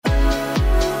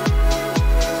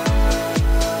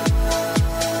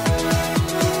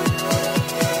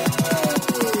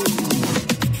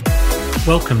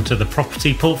Welcome to the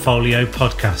Property Portfolio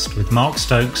Podcast with Mark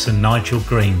Stokes and Nigel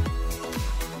Green.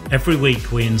 Every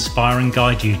week we inspire and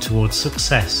guide you towards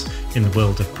success in the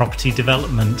world of property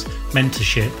development,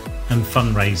 mentorship and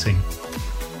fundraising.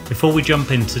 Before we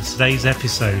jump into today's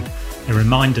episode, a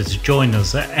reminder to join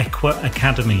us at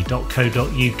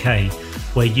equiacademy.co.uk,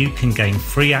 where you can gain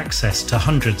free access to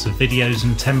hundreds of videos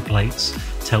and templates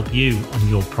to help you on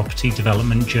your property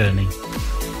development journey.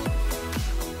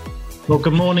 Well,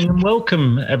 good morning and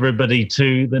welcome everybody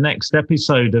to the next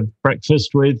episode of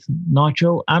Breakfast with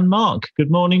Nigel and Mark.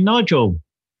 Good morning, Nigel.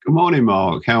 Good morning,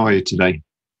 Mark. How are you today?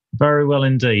 Very well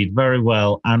indeed, very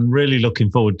well. And really looking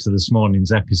forward to this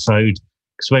morning's episode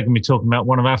because we're going to be talking about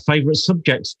one of our favourite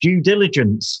subjects, due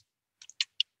diligence.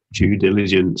 Due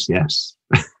diligence, yes.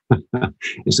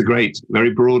 It's a great,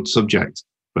 very broad subject,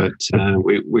 but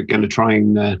we're going to try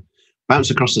and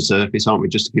bounce across the surface, aren't we,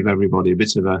 just to give everybody a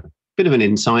bit of an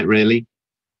insight, really,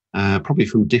 probably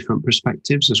from different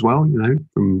perspectives as well,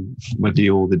 from whether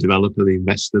you're the developer, the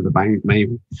investor, the bank,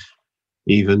 maybe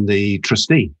even the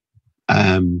trustee.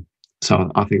 So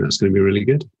I think that's going to be really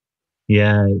good.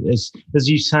 Yeah, as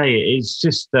you say, it's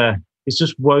just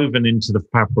woven into the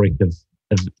fabric of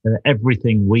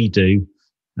everything we do.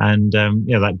 And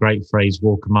that great phrase,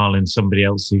 walk a mile in somebody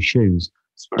else's shoes,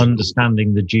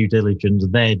 understanding the due diligence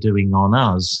they're doing on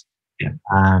us. Yeah.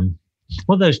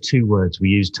 Well, those two words we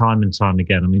use time and time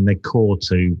again. I mean, they're core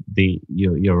to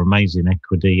your amazing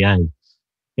EquiDA.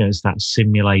 It's that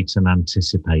simulate and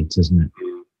anticipate, isn't it?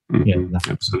 Mm-hmm. That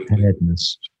absolutely.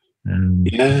 preparedness.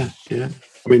 Yeah. I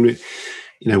mean,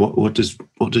 what does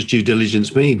due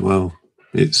diligence mean? Well,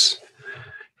 it's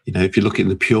if you look in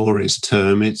the purest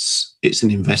term, it's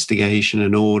an investigation,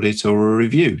 an audit, or a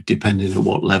review, depending on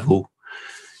what level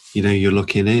you're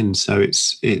looking in. So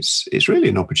it's really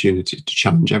an opportunity to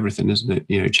challenge everything, isn't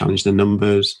it? Challenge the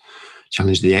numbers,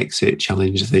 challenge the exit,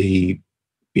 challenge the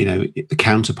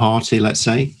counterparty, let's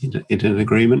say, in an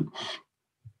agreement.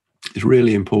 It's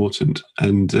really important.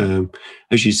 And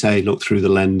as you say, look through the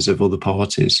lens of other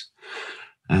parties,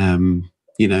 for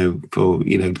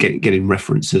getting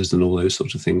references and all those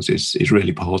sorts of things is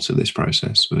really part of this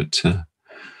process. But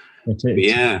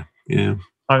yeah.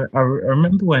 I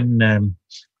remember when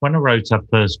I wrote our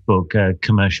first book,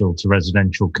 Commercial to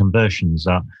Residential Conversions,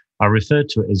 I referred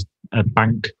to it as a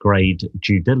bank grade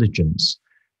due diligence.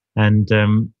 And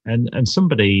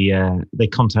somebody, they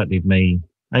contacted me.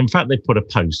 In fact, they put a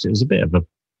post. It was a bit of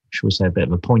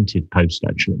a pointed post,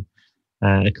 actually.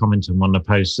 A comment on one of the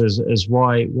posts as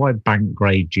why bank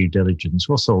grade due diligence?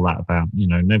 What's all that about?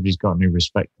 Nobody's got any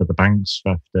respect for the banks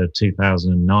after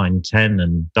 2009, 10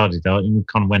 and da-da-da. And we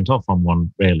kind of went off on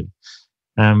one, really.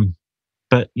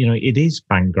 But, it is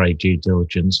bank grade due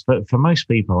diligence. But for most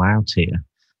people out here,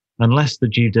 unless the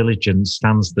due diligence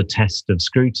stands the test of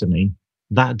scrutiny,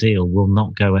 that deal will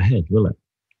not go ahead, will it?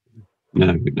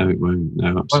 No, it won't.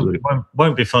 No, absolutely.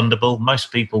 Won't be fundable.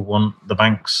 Most people want the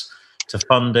banks to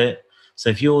fund it. So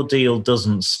if your deal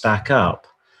doesn't stack up,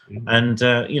 and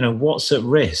what's at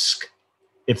risk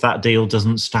if that deal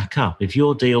doesn't stack up? If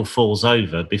your deal falls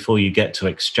over before you get to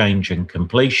exchange and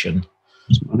completion,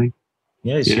 it's money.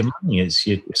 Yeah, it's your money. It's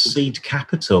your seed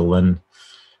capital, and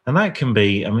that can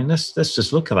be. I mean, let's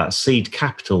just look at that seed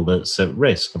capital that's at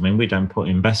risk. I mean, we don't put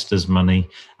investors' money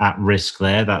at risk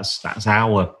there. That's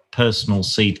our personal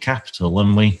seed capital,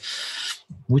 and we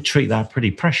treat that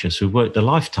pretty precious. We've worked a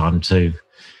lifetime to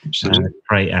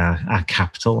create our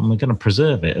capital, and we're going to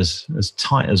preserve it as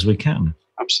tight as we can.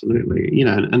 Absolutely.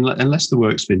 Unless the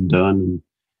work's been done,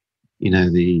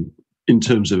 in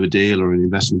terms of a deal or an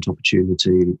investment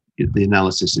opportunity, the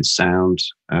analysis is sound.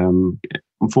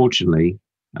 Unfortunately,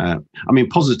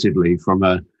 positively from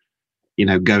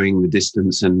going the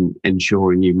distance and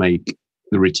ensuring you make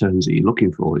the returns that you're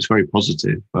looking for, it's very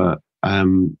positive. But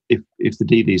if the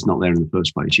DD is not there in the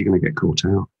first place, you're going to get caught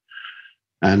out.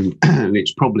 And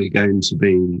it's probably going to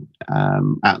be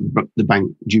at the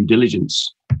bank due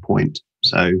diligence point.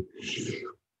 So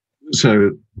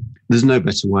there's no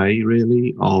better way,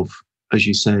 really, of, as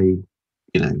you say,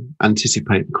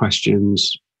 anticipate the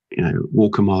questions,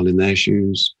 walk a mile in their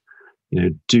shoes,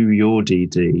 do your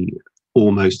DD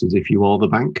almost as if you are the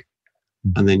bank.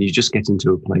 And then you just get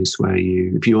into a place where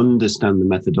if you understand the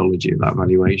methodology of that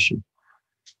valuation,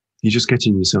 you're just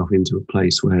getting yourself into a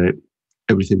place where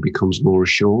everything becomes more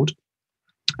assured.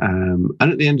 And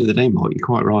at the end of the day, Mark, you're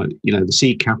quite right. The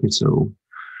seed capital,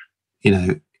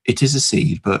 it is a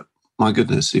seed, but my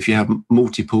goodness, if you have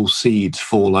multiple seeds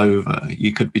fall over,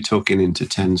 you could be talking into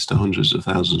tens to hundreds of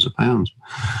thousands of pounds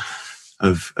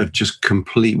of just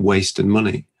complete wasted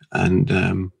money. And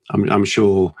I'm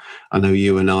sure, I know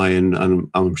you and I, and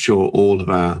I'm sure all of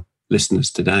our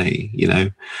listeners today,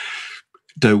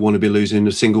 don't want to be losing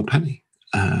a single penny.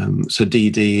 So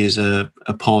DD is a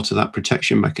part of that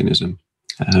protection mechanism,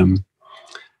 and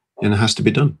it has to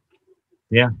be done.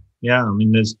 Yeah. I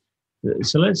mean,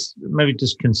 so let's maybe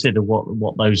just consider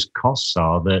what those costs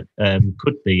are that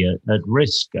could be at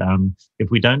risk if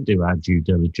we don't do our due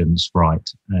diligence right.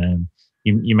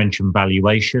 You mentioned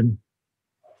valuation,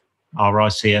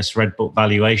 RICS Red Book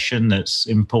valuation. That's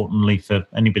importantly for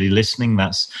anybody listening.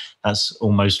 That's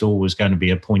almost always going to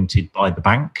be appointed by the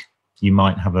bank. You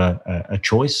might have a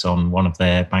choice on one of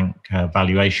their bank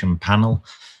valuation panel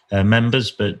members,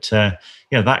 but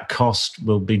that cost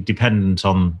will be dependent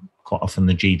on quite often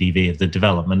the GDV of the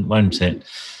development, won't it?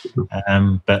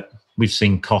 But we've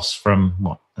seen costs from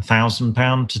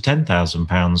 £1,000 to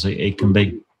 £10,000. It can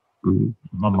be.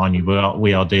 Mind you,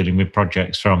 we are dealing with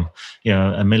projects from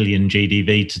 $1 million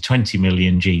GDV to 20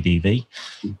 million GDV,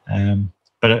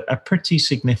 but a pretty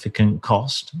significant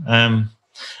cost. And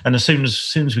as soon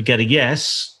as we get a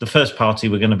yes, the first party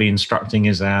we're going to be instructing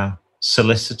is our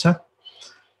solicitor.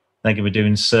 They're going to be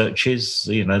doing searches.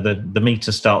 The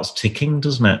meter starts ticking,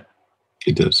 doesn't it?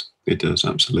 It does,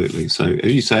 absolutely. So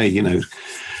as you say,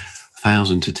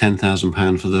 £1,000 to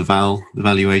 £10,000 for the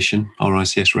valuation,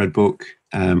 RICS Red Book,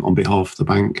 on behalf of the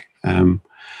bank, and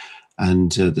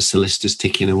the solicitors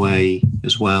ticking away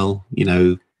as well.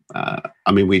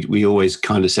 We always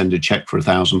kind of send a check for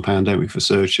 £1,000, don't we, for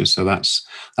searches? So that's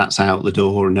out the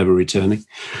door and never returning.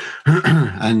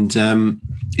 And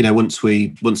once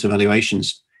the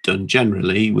valuation's done,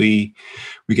 generally we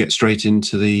get straight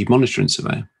into the monitoring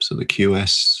surveyor, so the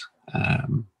QS,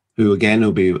 who again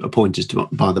will be appointed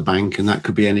by the bank, and that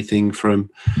could be anything from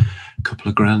a couple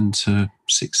of grand to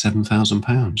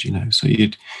 £6,000-7,000. So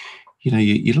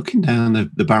you're looking down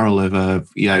the barrel of a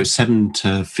 £7,000 to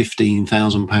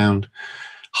 £15,000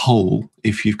 hole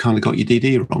if you've kind of got your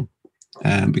DD wrong,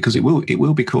 because it will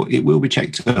be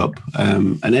checked up,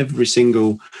 and every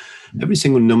single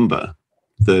number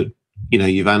that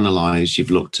you've analysed,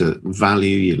 you've looked at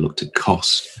value, you've looked at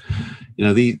cost.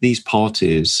 These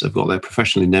parties have got their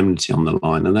professional indemnity on the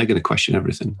line, and they're going to question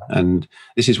everything. And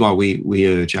this is why we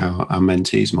urge our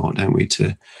mentees, Mark, don't we,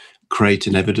 to create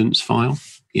an evidence file.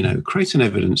 Create an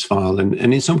evidence file, and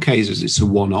in some cases it's a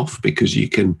one-off, because you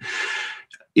can,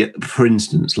 for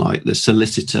instance, like the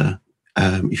solicitor,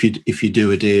 if you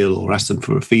do a deal or ask them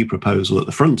for a fee proposal at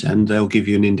the front end, they'll give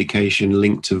you an indication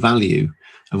linked to value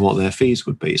of what their fees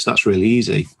would be. So that's really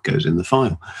easy, goes in the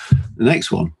file. The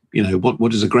next one,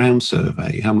 what is a ground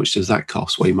survey? How much does that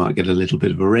cost? Well, you might get a little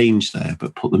bit of a range there,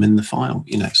 but put them in the file,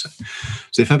 So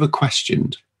if ever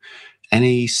questioned,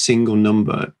 any single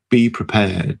number, be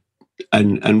prepared.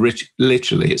 And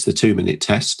literally, it's the 2-minute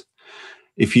test.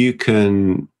 If you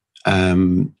can,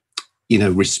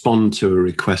 respond to a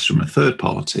request from a third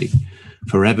party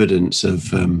for evidence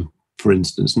of, for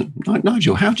instance,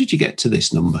 Nigel, how did you get to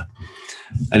this number?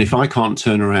 And if I can't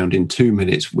turn around in 2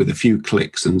 minutes with a few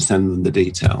clicks and send them the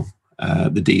detail,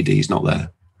 the DD is not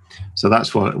there. So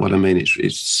that's what I mean.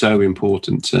 It's so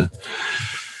important to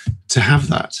have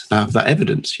that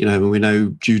evidence. And we know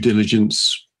due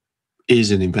diligence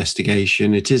is an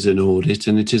investigation, it is an audit,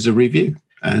 and it is a review.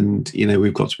 And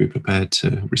we've got to be prepared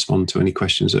to respond to any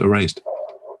questions that are raised.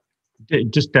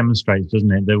 It just demonstrates,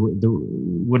 doesn't it, that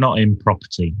we're not in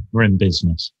property, we're in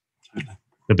business.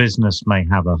 The business may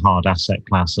have a hard asset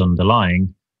class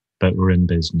underlying, but we're in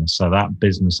business. So that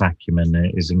business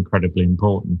acumen is incredibly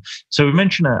important. So we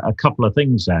mentioned a couple of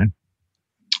things there,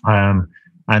 and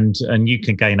you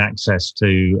can gain access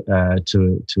to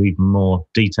even more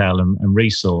detail and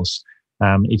resource.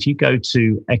 If you go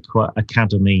to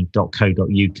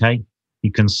equaacademy.co.uk,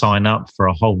 you can sign up for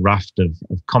a whole raft of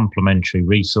complementary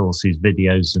resources,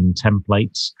 videos and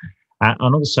templates.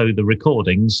 And also the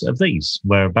recordings of these.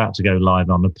 We're about to go live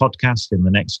on the podcast in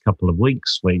the next couple of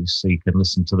weeks, so you can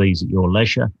listen to these at your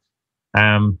leisure.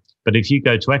 But if you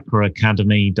go to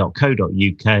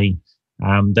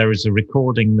equaacademy.co.uk, there is a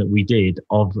recording that we did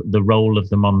of the role of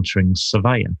the monitoring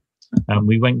surveyor.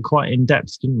 We went quite in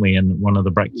depth, didn't we, in one of the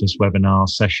breakfast webinar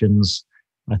sessions.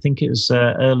 I think it was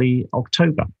early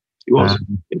October. It was.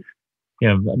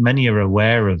 Many are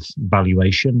aware of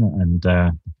valuation and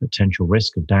potential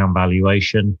risk of down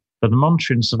valuation, but the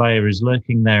monitoring surveyor is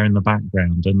lurking there in the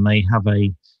background, and they have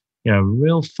a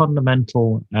real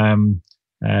fundamental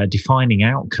defining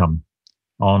outcome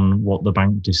on what the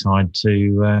bank decide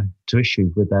to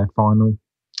issue with their final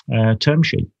term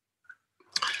sheet.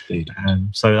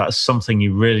 So that's something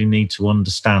you really need to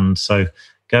understand. So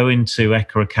go into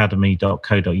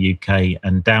equaacademy.co.uk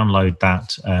and download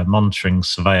that monitoring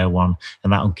surveyor one,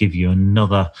 and that'll give you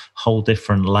another whole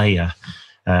different layer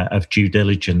of due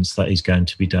diligence that is going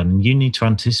to be done. And you need to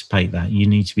anticipate that. You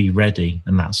need to be ready.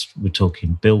 And we're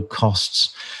talking build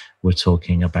costs, we're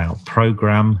talking about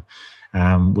program,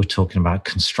 we're talking about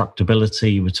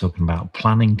constructability, we're talking about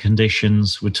planning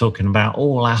conditions, we're talking about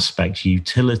all aspects,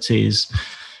 utilities,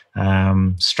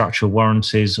 structural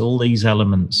warranties, all these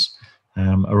elements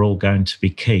are all going to be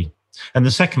key. And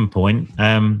the second point,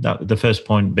 the first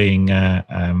point being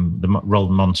the role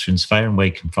of monitoring surveyor and where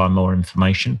you can find more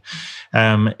information,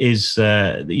 is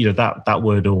that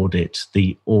word audit,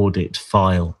 the audit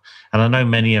file. And I know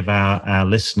many of our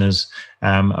listeners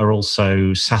are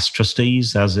also SaaS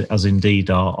trustees, as indeed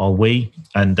are we.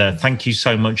 And thank you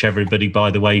so much, everybody,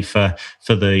 by the way, for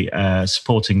the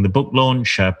supporting the book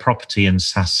launch, Property and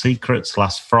SaaS Secrets,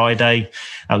 last Friday.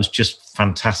 That was just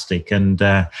fantastic. And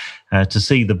to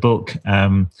see the book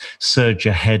surge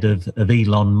ahead of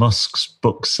Elon Musk's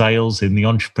book sales in the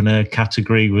entrepreneur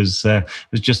category was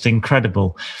just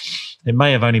incredible. It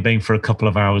may have only been for a couple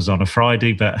of hours on a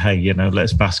Friday, but hey,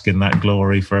 let's bask in that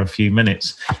glory for a few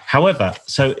minutes. However,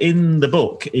 so in the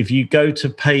book, if you go to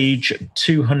page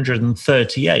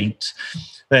 238,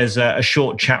 there's a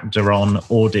short chapter on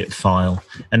audit file.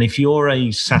 And if you're a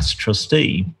SaaS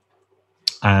trustee,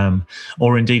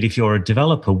 or indeed if you're a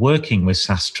developer working with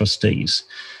SaaS trustees,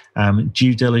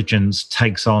 due diligence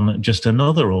takes on just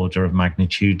another order of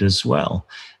magnitude as well.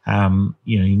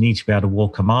 You need to be able to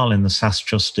walk a mile in the SaaS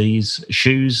trustees'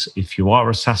 shoes. If you are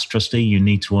a SaaS trustee, you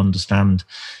need to understand,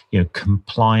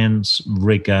 compliance,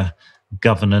 rigor,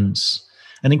 governance,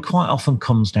 and it quite often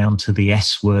comes down to the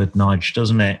S word, Nige,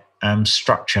 doesn't it?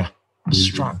 Structure.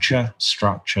 Structure.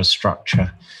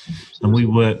 And we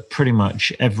work pretty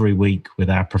much every week with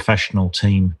our professional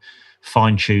team,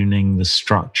 fine-tuning the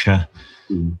structure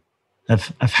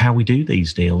of how we do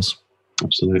these deals.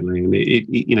 Absolutely. And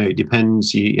it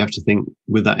depends. You have to think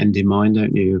with that end in mind,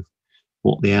 don't you, of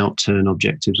what the outturn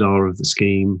objectives are of the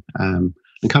scheme, and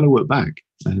kind of work back.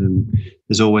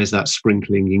 There's always that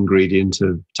sprinkling ingredient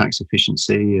of tax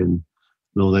efficiency and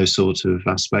all those sorts of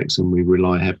aspects, and we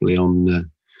rely heavily on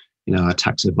our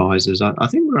tax advisors. I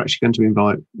think we're actually going to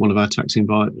invite one of our tax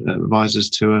advisors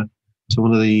to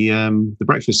one of the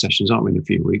breakfast sessions, aren't we, in a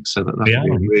few weeks? So that'll be a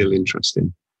real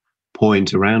interesting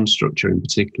point around structure in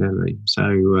particularly.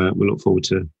 So we look forward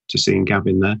to seeing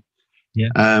Gavin there.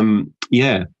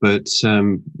 But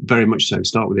very much so.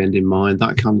 Start with the end in mind.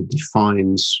 That kind of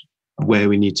defines where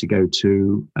we need to go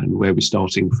to and where we're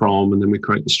starting from, and then we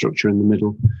create the structure in the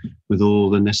middle with all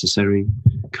the necessary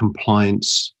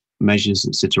compliance measures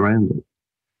that sit around it.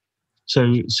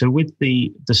 So with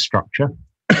the structure,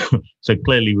 so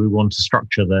clearly we want a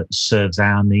structure that serves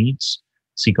our needs.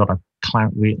 So you got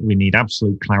we need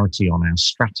absolute clarity on our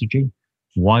strategy,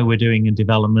 why we're doing a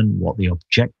development, what the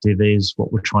objective is,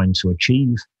 what we're trying to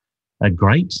achieve.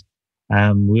 Great.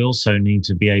 We also need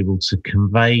to be able to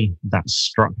convey that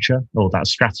structure or that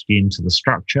strategy into the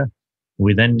structure.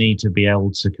 We then need to be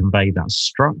able to convey that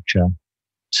structure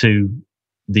to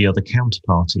the other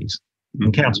counterparties.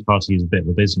 And counterparty is a bit of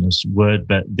a business word,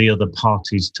 but the other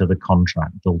parties to the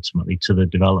contract, ultimately to the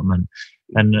development.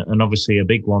 And obviously a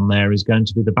big one there is going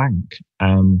to be the bank.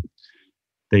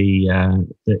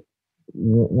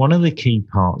 One of the key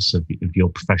parts of your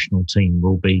professional team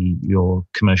will be your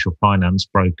commercial finance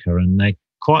broker, and they're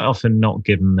quite often not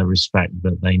given the respect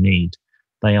that they need.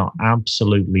 They are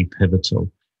absolutely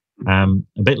pivotal. A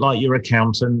bit like your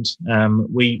accountant,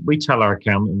 we tell our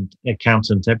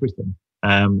accountant everything,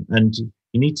 and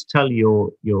you need to tell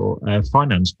your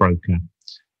finance broker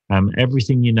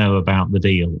everything you know about the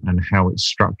deal and how it's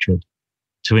structured,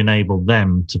 to enable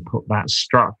them to put that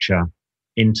structure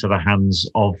into the hands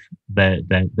of their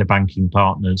banking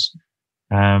partners,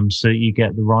 so you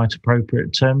get the right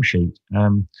appropriate term sheet.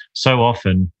 So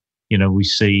often, we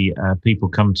see people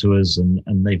come to us and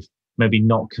they've maybe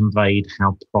not conveyed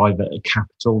how private a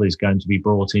capital is going to be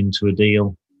brought into a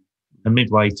deal. And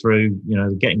midway through,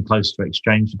 getting close to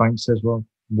exchange, the bank says, well,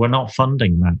 we're not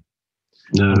funding that.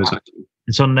 No, exactly.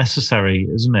 It's unnecessary,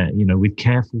 isn't it? With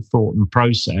careful thought and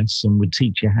process, and we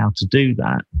teach you how to do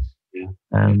that. Yeah.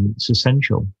 It's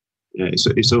essential. Yeah, it's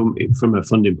from a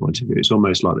funding point of view, it's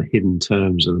almost like the hidden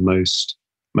terms are the most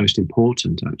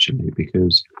important, actually,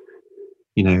 because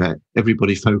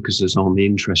everybody focuses on the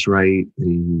interest rate,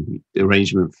 the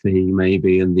arrangement fee,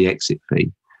 maybe, and the exit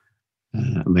fee,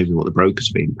 maybe what the broker's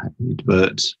being paid,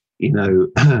 but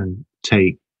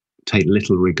take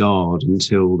little regard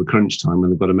until the crunch time when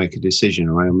they've got to make a decision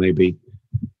around maybe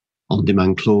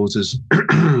on-demand clauses,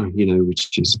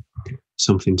 which is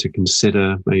something to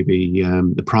consider. Maybe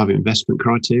the private investment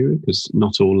criteria, because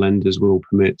not all lenders will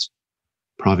permit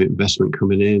private investment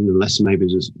coming in, unless maybe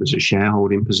there's a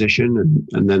shareholding position,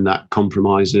 and then that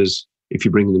compromises if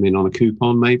you bring them in on a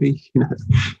coupon, maybe.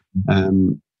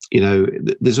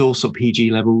 There's also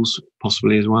PG levels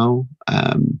possibly as well,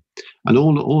 and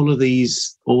all of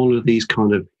these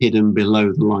kind of hidden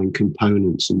below the line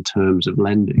components in terms of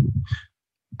lending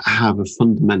have a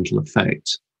fundamental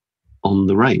effect on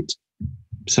the rate.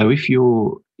 So if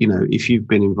you've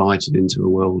been invited into a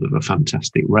world of a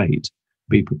fantastic rate,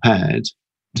 be prepared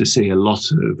to see a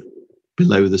lot of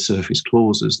below the surface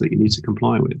clauses that you need to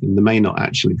comply with, and they may not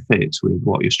actually fit with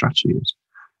what your strategy is.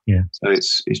 Yeah. So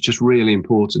it's just really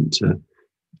important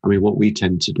what we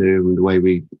tend to do, and the way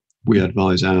we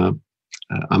advise our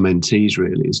mentees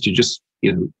really is to just,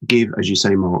 give, as you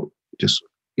say, Mark, just,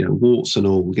 warts and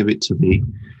all, give it to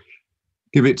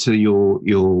your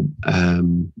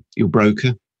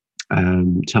broker.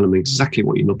 Tell them exactly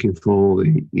what you're looking for,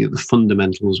 the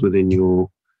fundamentals within your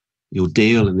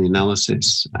deal and the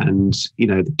analysis, and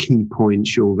the key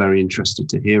points you're very interested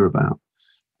to hear about,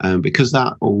 because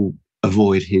that will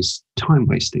avoid his time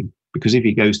wasting. Because if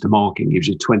he goes to market and gives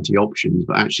you 20 options,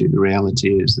 but actually the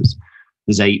reality is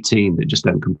there's 18 that just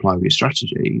don't comply with your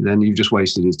strategy, then you've just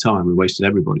wasted his time and wasted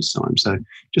everybody's time. So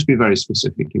just be very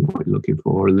specific in what you're looking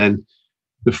for, and then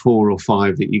the 4 or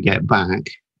 5 that you get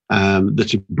back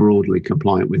that are broadly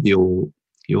compliant with your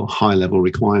high level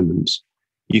requirements,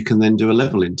 you can then do a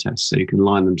leveling test. So you can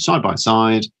line them side by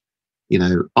side,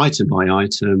 item by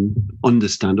item,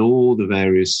 understand all the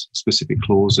various specific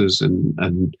clauses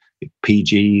and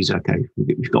PGs. Okay,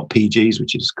 we've got PGs,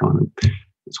 which is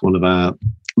it's one of our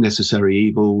necessary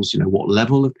evils. What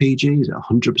level of PG? Is it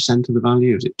 100% of the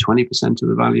value? Is it 20% of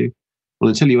the value? Well,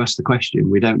 until you ask the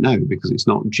question, we don't know, because it's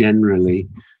not generally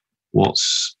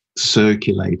what's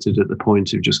circulated at the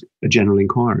point of just a general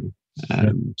inquiry.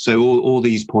 So all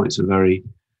these points are very,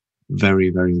 very,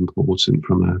 very important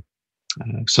from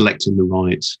selecting the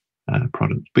right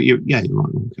product. But you're right,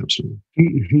 Mark, absolutely.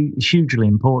 Hugely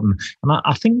important. And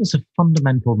I think there's a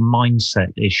fundamental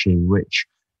mindset issue,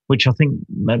 which I think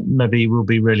maybe will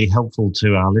be really helpful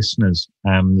to our listeners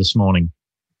this morning.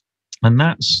 And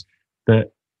that's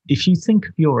that if you think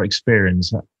of your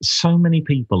experience, so many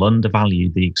people undervalue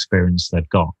the experience they've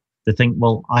got. They think,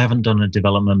 well, I haven't done a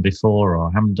development before, or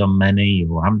I haven't done many,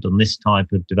 or I haven't done this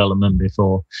type of development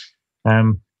before.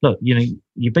 Look,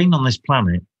 you've been on this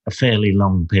planet a fairly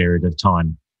long period of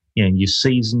time. You're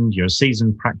a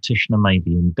seasoned practitioner,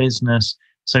 maybe in business.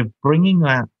 So bringing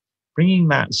that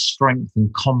strength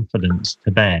and confidence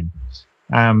to bear.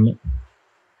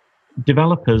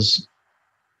 Developers,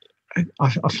 I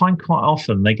find quite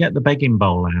often they get the begging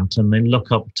bowl out and they look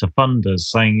up to funders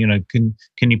saying,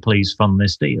 can you please fund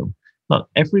this deal? Look,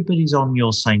 everybody's on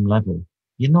your same level.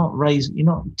 You're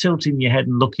not tilting your head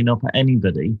and looking up at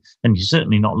anybody, and you're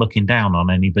certainly not looking down on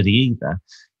anybody either.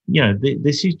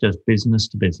 This is just business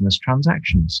to business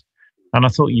transactions. And I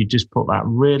thought you just put that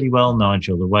really well,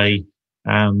 Nigel, the way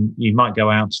you might go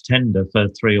out to tender for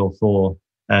 3 or 4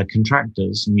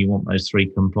 contractors, and you want those 3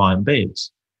 compliant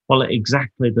bids. Well,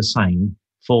 exactly the same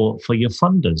for your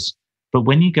funders. But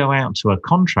when you go out to a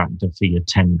contractor for your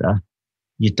tender,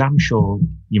 you're damn sure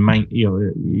you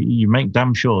make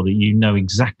damn sure that you know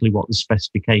exactly what the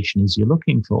specification is you're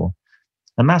looking for.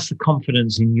 And that's the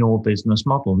confidence in your business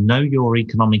model. Know your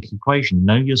economic equation,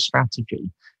 know your strategy,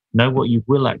 know what you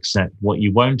will accept, what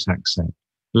you won't accept.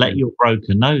 Let your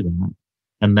broker know that,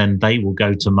 and then they will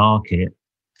go to market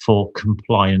for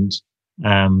compliant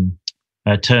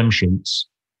term sheets.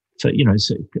 So,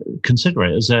 consider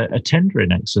it as a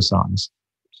tendering exercise,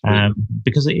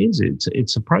 because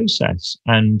it's a process,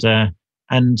 and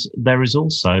there is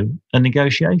also a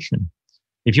negotiation.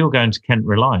 If you're going to Kent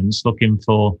Reliance looking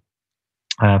for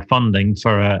funding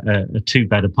for a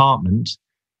 2-bed apartment,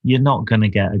 you're not going to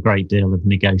get a great deal of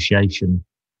negotiation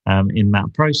in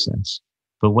that process.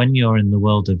 But when you're in the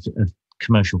world of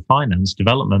commercial finance,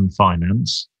 development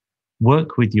finance,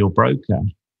 work with your broker.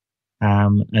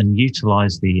 And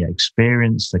utilize the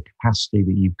experience, the capacity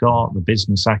that you've got, the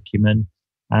business acumen,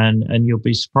 and you'll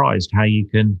be surprised how you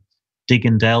can dig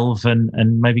and delve and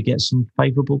maybe get some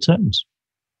favourable terms.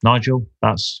 Nigel,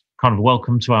 that's kind of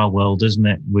welcome to our world, isn't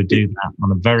it? We do that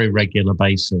on a very regular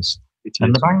basis.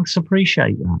 And the banks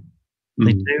appreciate that.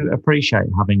 They do appreciate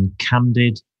having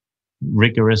candid,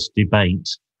 rigorous debate.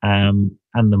 And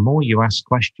the more you ask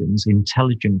questions,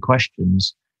 intelligent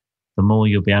questions, the more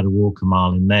you'll be able to walk a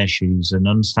mile in their shoes and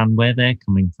understand where they're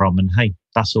coming from. And hey,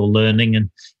 that's all learning.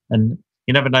 And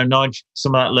you never know, Nigel,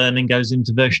 some of that learning goes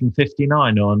into version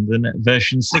 59 or the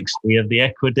version 60 of the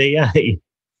EQUA DA.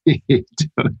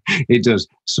 It does.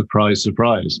 Surprise,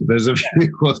 surprise. There's a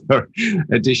few other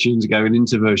additions going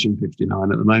into version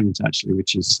 59 at the moment, actually,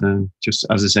 which is just,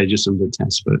 as I say, just under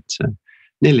test, but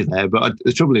nearly there. But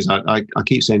the trouble is, I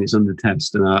keep saying it's under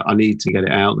test, and I need to get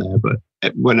it out there. But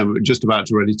when I'm just about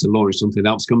to ready to launch, something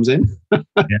else comes in.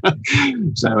 Yeah.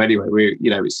 So anyway,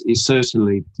 it's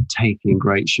certainly taking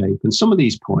great shape, and some of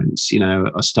these points,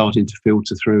 are starting to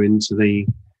filter through into the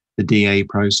DA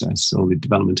process or the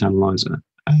development analyzer.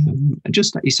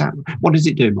 What does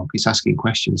it do, Mark? It's asking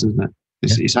questions, isn't it?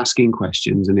 It's asking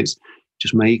questions, and it's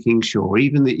just making sure,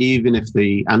 even if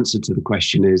the answer to the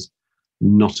question is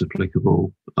not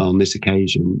applicable on this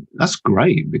occasion, that's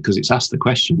great, because it's asked the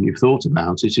question, you've thought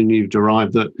about it, and you've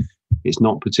derived that it's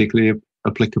not particularly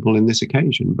applicable in this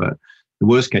occasion. But the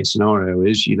worst case scenario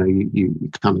is, you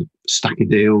kind of stack a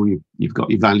deal, you've got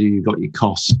your value, you've got your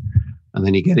cost, and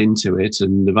then you get into it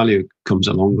and the value comes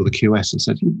along with the QS and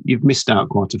said, you've missed out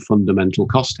quite a fundamental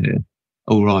cost here.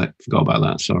 Oh, right, forgot about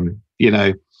that, sorry.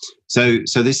 So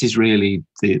this is really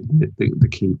the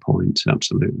key point,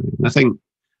 absolutely. And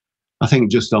I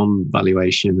think just on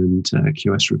valuation and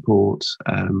QS reports,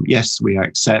 yes, we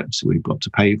accept we've got to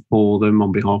pay for them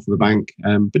on behalf of the bank,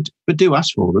 but do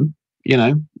ask for them.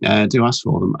 Do ask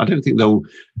for them. I don't think they'll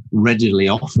readily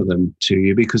offer them to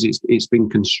you, because it's been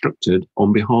constructed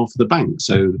on behalf of the bank.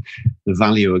 So the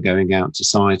valuer going out to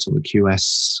site or the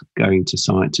QS going to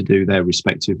site to do their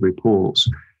respective reports,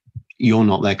 you're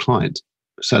not their client.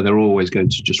 So they're always going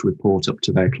to just report up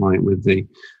to their client with the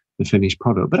finished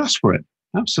product. But ask for it.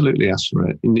 Absolutely ask for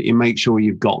it. And make sure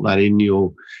you've got that in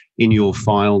your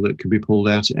file that can be pulled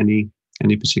out at any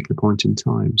particular point in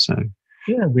time. So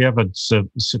yeah, we have a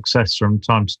success from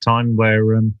time to time where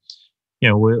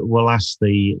we'll ask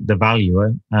the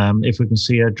valuer if we can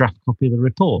see a draft copy of the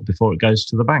report before it goes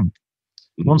to the bank.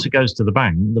 Once it goes to the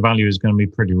bank, the valuer is going to be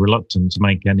pretty reluctant to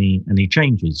make any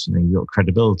changes. You've got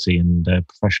credibility and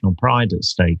professional pride at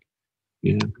stake.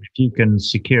 Yeah. If you can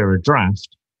secure a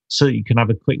draft, so you can have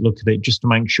a quick look at it just to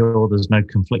make sure there's no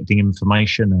conflicting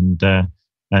information and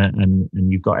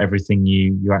you've got everything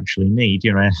you actually need,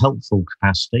 in a helpful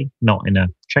capacity, not in a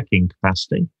checking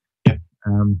capacity. Yeah.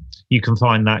 You can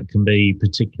find that can be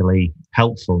particularly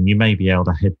helpful. And you may be able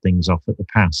to head things off at the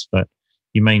pass, but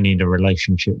you may need a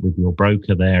relationship with your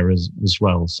broker there as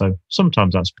well. So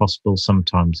sometimes that's possible,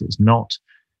 sometimes it's not.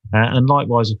 And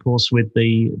likewise, of course, with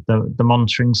the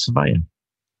monitoring surveyor.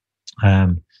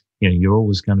 You're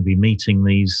always going to be meeting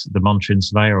the monitoring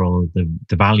surveyor or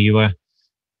the valuer,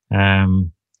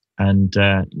 and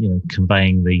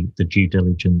conveying the due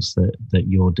diligence that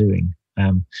you're doing.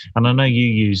 And I know you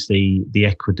use the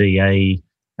Equi-DA,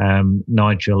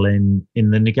 Nigel, in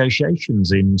the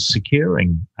negotiations in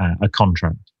securing a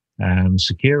contract,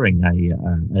 securing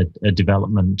a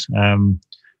development.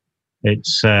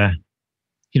 It's at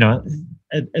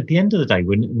the end of the day,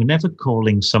 we're never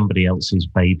calling somebody else's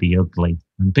baby ugly.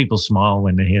 And people smile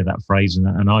when they hear that phrase,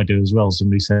 and I do as well.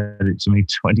 Somebody said it to me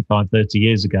 25, 30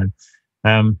 years ago.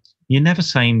 You're never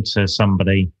saying to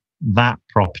somebody,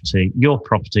 your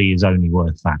property is only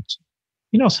worth that.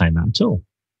 You're not saying that at all.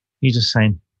 You're just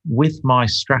saying, with my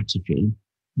strategy,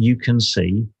 you can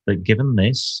see that given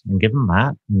this and given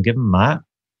that and given that,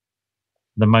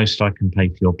 the most I can pay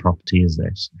for your property is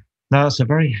this. Now, that's a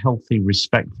very healthy,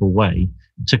 respectful way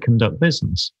to conduct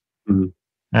business.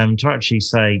 Mm-hmm. To actually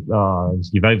say, oh,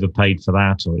 you've overpaid for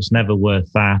that, or it's never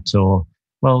worth that, or,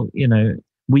 well,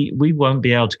 we won't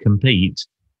be able to compete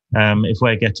if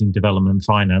we're getting development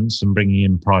finance and bringing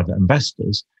in private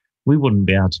investors. We wouldn't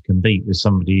be able to compete with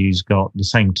somebody who's got the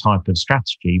same type of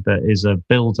strategy, but is a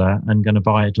builder and going to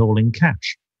buy it all in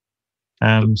cash.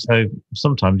 So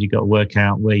sometimes you've got to work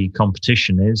out where your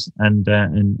competition is and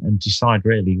decide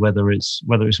really whether it's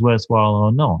worthwhile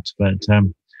or not. But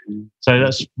so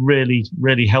that's really,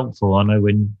 really helpful. I know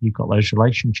when you've got those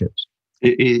relationships.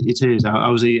 It is.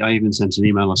 I even sent an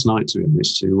email last night to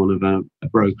one of a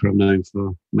broker I've known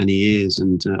for many years,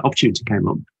 and opportunity came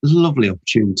up. It was a lovely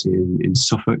opportunity in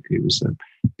Suffolk. It was a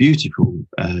beautiful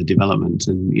development,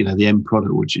 and the end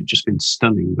product, which had just been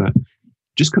stunning, but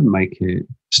just couldn't make it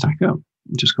stack up.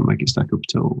 Just couldn't make it stack up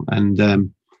at all. And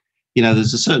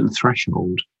there's a certain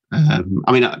threshold.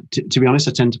 To be honest,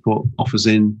 I tend to put offers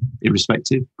in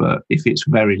irrespective, but if it's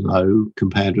very low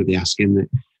compared with the asking,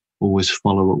 always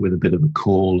follow up with a bit of a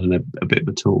call and a bit of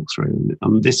a talk through. And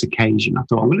on this occasion, I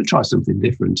thought I'm going to try something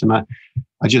different. And I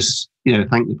just,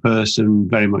 thanked the person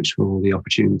very much for the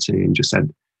opportunity and just said,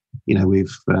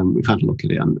 we've had a look at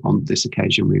it. And on this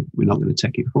occasion, we're not going to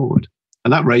take it forward.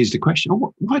 And that raised a question,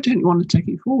 why don't you want to take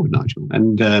it forward, Nigel?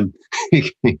 And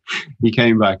he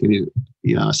came back and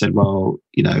I said, well,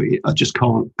 I just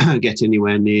can't get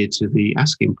anywhere near to the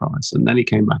asking price. And then he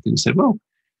came back and said, well,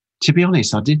 to be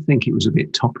honest, I did think it was a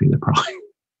bit toppy, the price.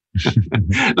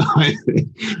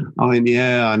 I mean,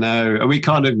 yeah, I know. And we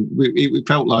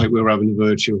felt like we were having a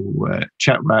virtual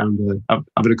chat round,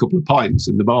 having a couple of pints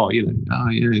in the bar. Oh yeah,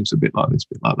 it's a bit like this,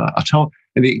 bit like that.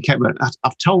 And he kept.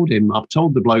 I've told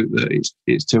the bloke that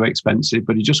it's too expensive,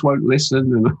 but he just won't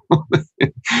listen.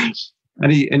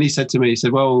 And he said to me, he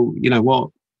said, well,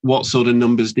 what sort of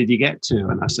numbers did you get to?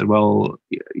 And I said, well,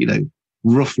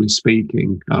 roughly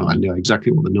speaking, I knew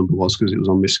exactly what the number was because it was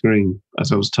on my screen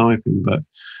as I was typing, but.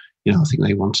 I think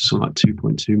they wanted something like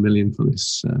 2.2 million for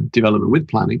this development with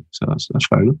planning. So that's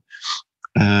fair enough.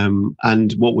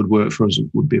 And what would work for us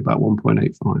would be about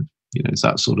 1.85. It's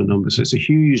that sort of number. So it's a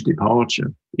huge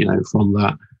departure, from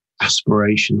that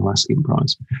aspirational asking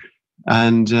price.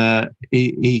 And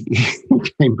he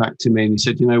came back to me and he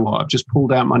said, you know what, I've just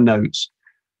pulled out my notes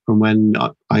from when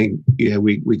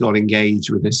we got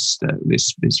engaged with this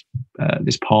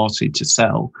party to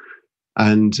sell.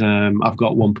 And I've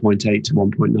got 1.8 to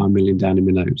 1.9 million down in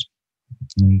my notes.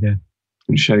 There you go.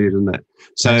 And show you, doesn't it?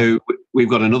 So we've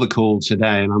got another call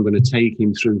today, and I'm going to take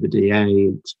him through the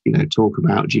DA and talk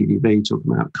about GDV, talk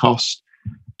about cost,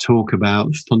 talk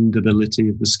about fundability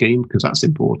of the scheme, because that's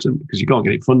important, because you can't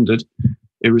get it funded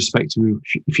irrespective of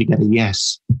if you get a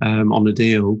yes on a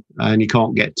deal and you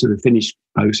can't get to the finish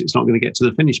post. It's not going to get to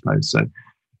the finish post. So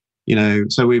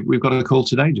so we've got a call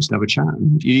today just to have a chat.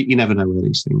 And you never know where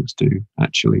these things do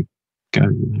actually go.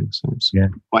 So it's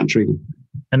quite intriguing.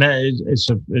 And it's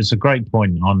a great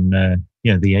point on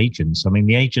the agents. I mean,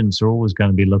 the agents are always going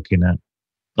to be looking at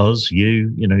us,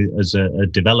 as a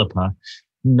developer,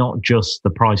 not just the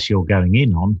price you're going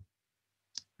in on,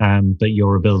 but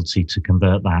your ability to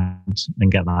convert that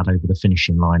and get that over the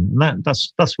finishing line. And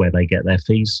that's where they get their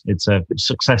fees. It's a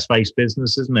success-based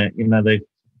business, isn't it? They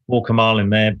walk a mile in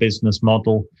their business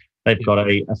model. They've got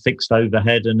a fixed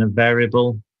overhead and a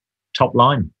variable top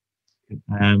line.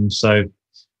 So,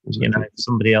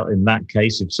 somebody else, in that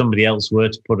case, if somebody else were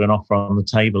to put an offer on the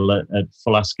table at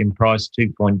full asking price,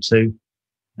 2.2,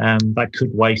 that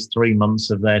could waste 3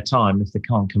 months of their time if they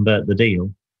can't convert the deal.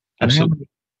 And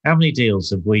how many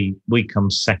deals have we come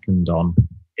second on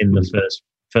in the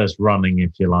first running,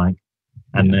 if you like,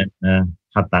 and then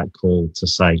had that call to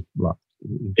say, look,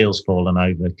 deal's fallen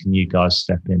over, can you guys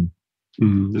step in?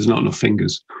 There's not enough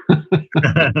fingers.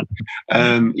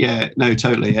 No,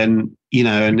 totally. And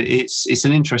and it's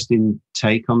an interesting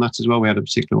take on that as well. We had a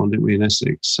particular one, didn't we, in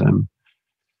Essex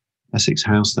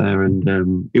House there,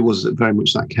 and it was very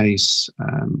much that case.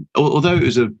 Although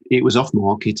it was off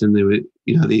market, and there were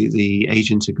the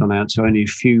agent had gone out to only a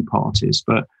few parties,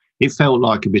 but it felt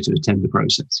like a bit of a tender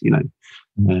process,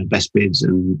 best bids,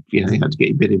 and you had to get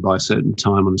your bid in by a certain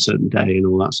time on a certain day and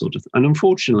all that sort of thing. And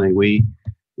unfortunately,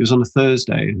 it was on a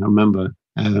Thursday. I remember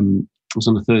it was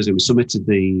on a Thursday. We submitted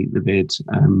the bid,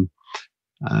 and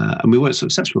we weren't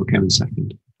successful. Came in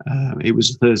second. It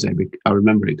was a Thursday. I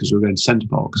remember it because we were going to Centre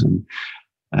Parks, and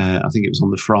I think it was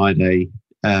on the Friday.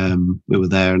 We were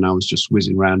there, and I was just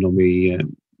whizzing around on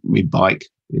my bike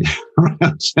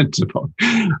around Centre Park,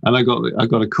 and I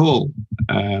got a call.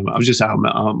 I was just out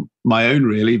on my own,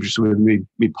 really, just with me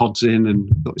pods in, and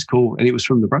got this call, and it was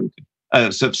from the broker.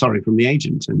 From the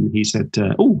agent, and he said,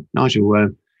 "Oh, Nigel,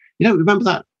 remember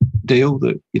that deal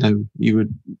that you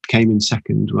came in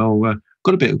second? Well,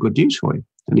 got a bit of good news for you."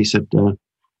 And he said,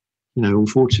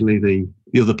 unfortunately,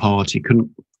 the other party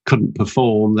couldn't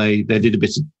perform. They did a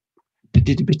bit of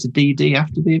DD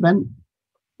after the event,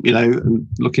 and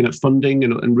looking at funding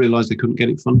and realised they couldn't get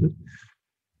it funded,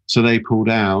 so they pulled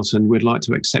out. And we'd like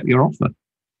to accept your offer.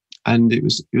 And it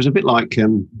was a bit like,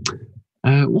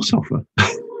 what offer?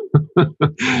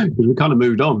 Because we kind of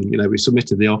moved on. We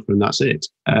submitted the offer and that's it.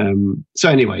 So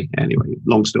anyway,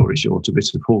 long story short, a bit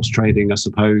of horse trading, I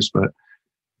suppose, but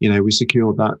we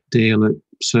secured that deal at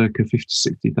circa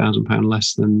 £50,000-60,000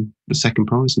 less than the second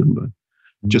prize number,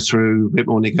 just through a bit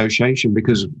more negotiation,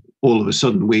 because all of a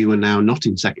sudden we were now not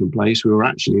in second place, we were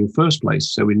actually in first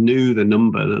place, so we knew the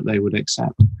number that they would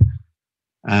accept.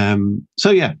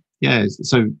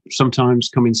 So sometimes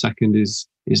coming second is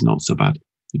not so bad.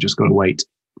 You just got to wait.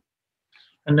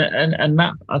 And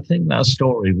that, I think that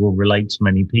story will relate to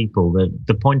many people.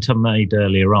 The point I made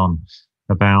earlier on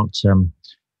about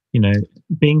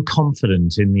being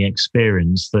confident in the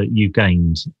experience that you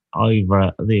gained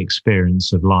over the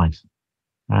experience of life.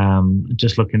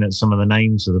 Just looking at some of the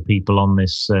names of the people on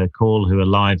this call who are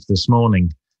live this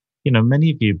morning,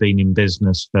 many of you have been in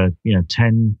business for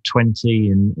 10, 20,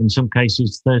 in some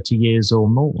cases 30 years or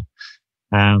more.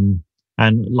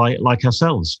 And like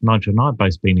ourselves, Nigel and I have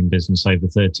both been in business over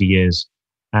 30 years,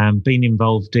 and been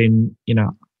involved in,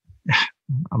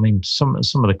 I mean, some of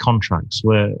the contracts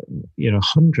were,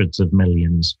 hundreds of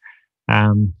millions.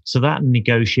 So that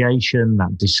negotiation,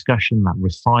 that discussion, that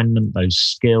refinement, those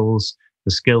skills,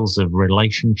 the skills of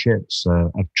relationships,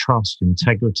 of trust,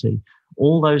 integrity,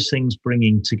 all those things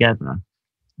bringing together.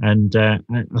 And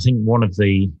I think one of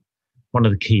the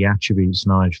key attributes,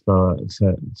 Nigel,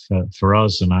 for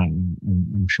us, and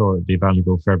I'm sure it'd be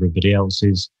valuable for everybody else,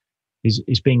 is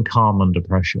being calm under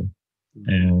pressure.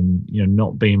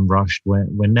 Not being rushed.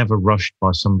 We're never rushed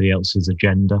by somebody else's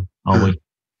agenda, are we?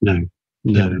 No.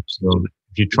 So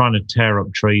if you're trying to tear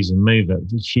up trees and move at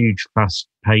a huge, fast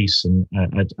pace and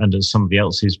at somebody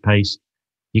else's pace,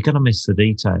 you're going to miss the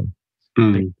detail.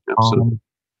 Being calm,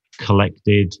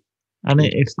 collected, and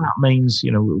if that means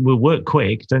we'll work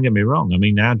quick. Don't get me wrong. I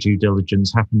mean, our due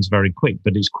diligence happens very quick,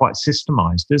 but it's quite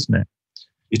systemized, isn't it?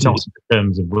 It's not in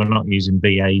terms of we're not using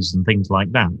BAs and things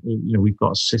like that. We've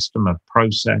got a system, of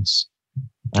process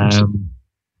to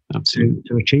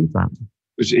achieve that.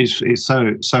 It's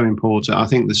so important. I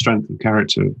think the strength of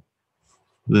character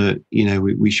that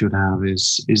we should have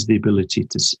is the ability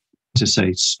to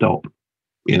say stop.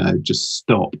 Just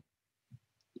stop,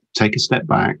 take a step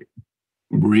back,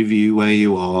 review where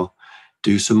you are,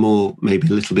 do some more, maybe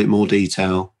a little bit more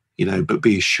detail. But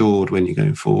be assured when you're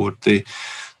going forward.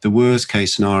 The worst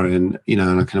case scenario, and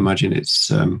I can imagine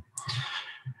it's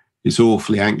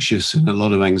awfully anxious and a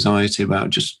lot of anxiety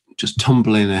about just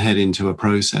tumbling ahead into a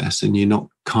process and you're not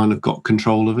kind of got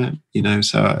control of it,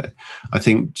 So I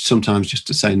think sometimes just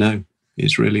to say no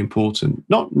is really important.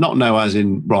 Not no as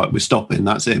in, right, we're stopping,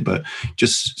 that's it, but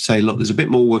just say, look, there's a bit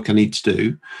more work I need to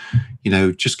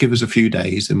do. Just give us a few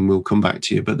days and we'll come back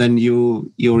to you. But then you're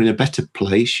in a better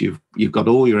place. You've got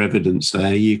all your evidence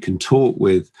there. You can talk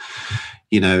with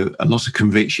a lot of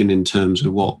conviction in terms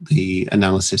of what the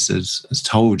analysis has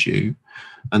told you,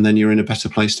 and then you're in a better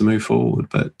place to move forward.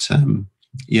 But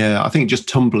I think just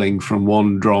tumbling from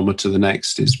one drama to the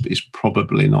next is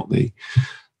probably not the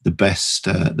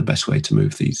best way to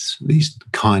move these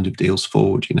kind of deals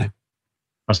forward.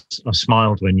 I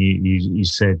smiled when you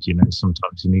said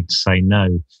sometimes you need to say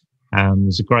no.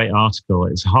 There's a great article.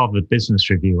 It's a Harvard Business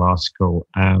Review article.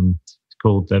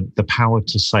 Called the Power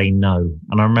to Say No,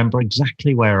 and I remember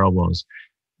exactly where I was.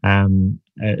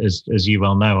 As you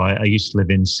well know, I used to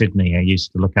live in Sydney. I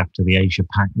used to look after the Asia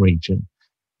Pac region,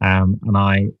 and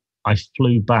I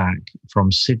flew back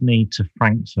from Sydney to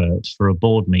Frankfurt for a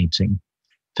board meeting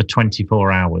for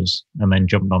 24 hours, and then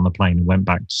jumped on the plane and went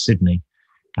back to Sydney.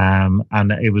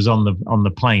 And it was on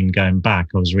the plane going back,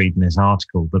 I was reading this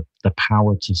article, the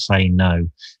power to say no,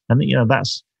 and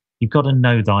that's. You've got to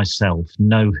know thyself,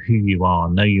 know who you are,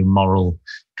 know your moral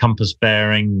compass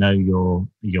bearing, know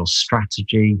your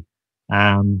strategy,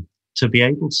 to be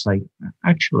able to say,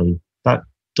 actually, that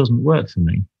doesn't work for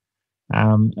me.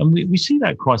 And we see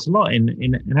that quite a lot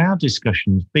in our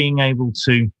discussions, being able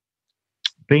to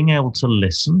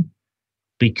listen,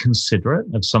 be considerate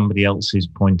of somebody else's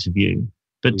point of view,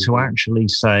 but to actually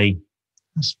say,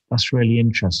 that's really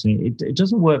interesting. It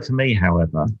doesn't work for me,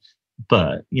 however.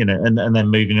 But and then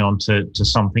moving on to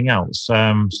something else.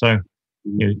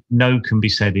 No can be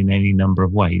said in any number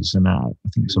of ways, and I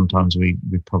think sometimes we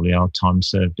probably are time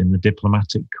served in the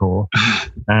diplomatic corps.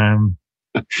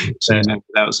 Say no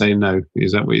without saying no.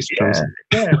 Is that what you're saying?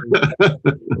 Yeah.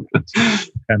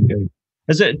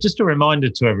 Just a reminder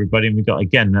to everybody, and we've got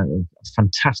again a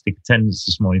fantastic attendance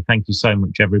this morning. Thank you so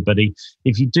much, everybody.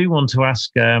 If you do want to ask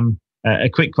a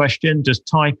quick question, just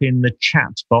type in the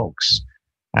chat box.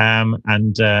 And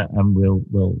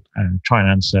we'll try and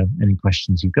answer any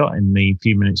questions you've got in the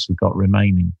few minutes we've got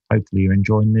remaining. Hopefully you're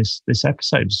enjoying this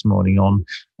episode this morning on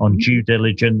due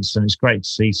diligence, and it's great to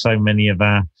see so many of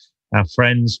our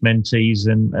friends, mentees,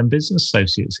 and business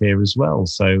associates here as well.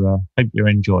 So hope you're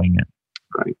enjoying it.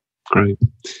 Great.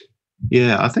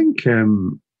 Yeah, I think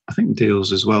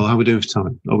deals as well. How are we doing for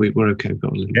time? We're okay. We've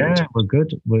got a little bit. We're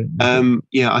good.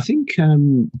 I think.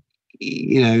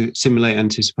 Simulate,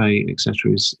 anticipate,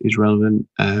 etc. is relevant.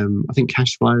 I think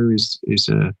cash flow is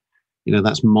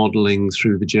that's modelling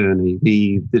through the journey.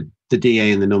 The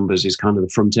DA and the numbers is kind of the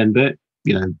front end bit.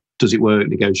 Does it work?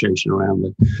 Negotiation around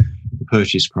the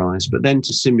purchase price, but then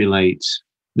to simulate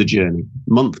the journey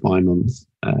month by month,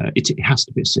 it has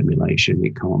to be a simulation.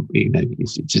 It can't, it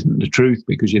isn't the truth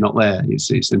because you're not there. It's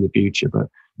in the future, but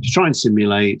to try and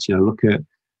simulate, look at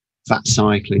that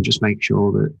cycle and just make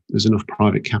sure that there's enough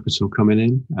private capital coming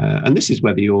in. And this is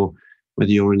whether you're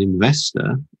an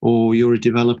investor or you're a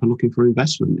developer looking for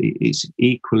investment. It's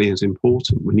equally as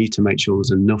important. We need to make sure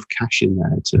there's enough cash in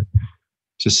there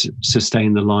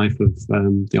sustain the life of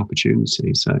the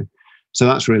opportunity. So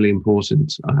that's really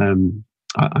important,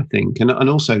 I think, and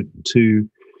also to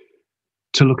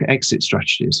look at exit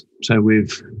strategies. So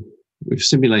we've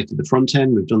simulated the front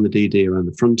end, we've done the DD around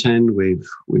the front end, we've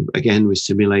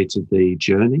simulated the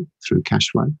journey through cash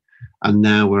flow, and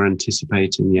now we're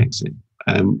anticipating the exit.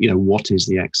 What is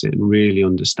the exit, and really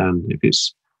understand if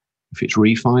it's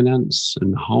refinance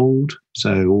and hold,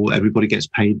 so everybody gets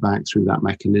paid back through that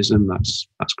mechanism. That's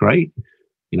great.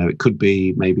 It could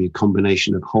be maybe a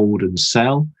combination of hold and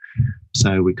sell.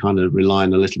 So we kind of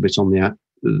relying a little bit on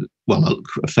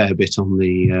a fair bit on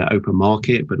the open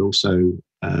market, but also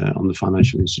on the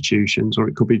financial institutions, or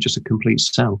it could be just a complete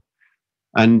sell.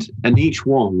 And each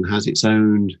one has its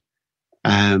own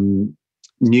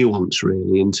nuance,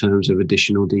 really, in terms of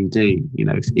additional DD.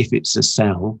 If it's a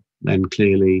sell, then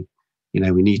clearly,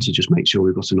 we need to just make sure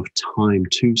we've got enough time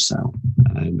to sell,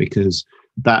 because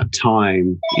that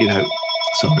time,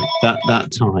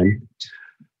 that time,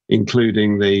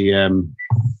 including the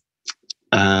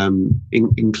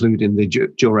including the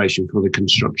duration for the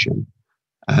construction,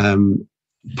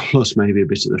 plus maybe a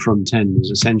bit at the front end,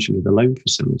 is essentially the loan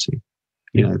facility.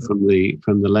 From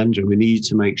the lender, we need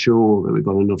to make sure that we've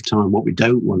got enough time. What we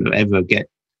don't want to ever get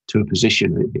to a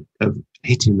position of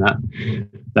hitting that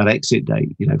exit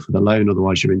date, for the loan.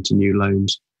 Otherwise, you're into new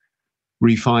loans,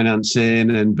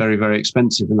 refinancing, and very, very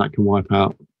expensive, and that can wipe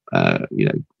out,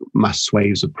 mass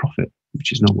swathes of profit,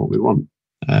 which is not what we want.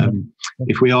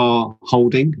 If we are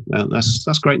holding,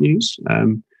 that's great news.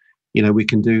 We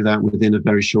can do that within a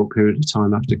very short period of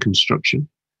time after construction.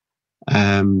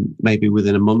 Maybe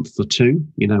within a month or two,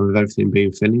 of everything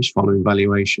being finished, following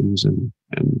valuations and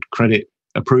credit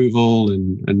approval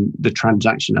and the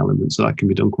transaction elements, so that can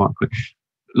be done quite quick.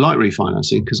 Like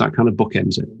refinancing, because that kind of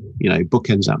bookends it,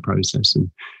 bookends that process,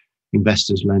 and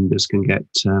investors, lenders can get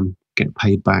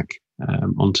paid back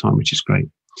on time, which is great.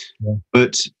 Yeah.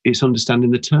 But it's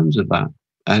understanding the terms of that.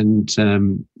 And,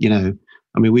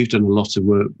 we've done a lot of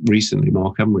work recently,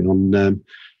 Mark, haven't we, on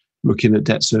looking at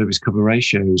debt service cover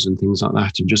ratios and things like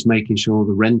that, and just making sure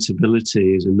the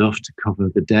rentability is enough to cover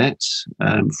the debt,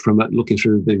 from looking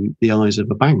through the eyes of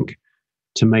a bank,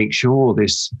 to make sure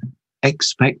this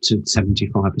expected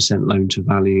 75% loan to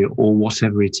value, or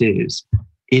whatever it is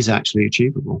actually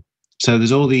achievable. So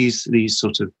there's all these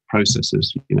sort of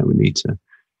processes, we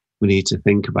need to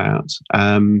think about.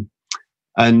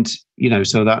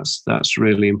 So that's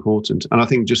really important. And I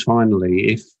think just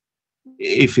finally,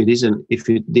 if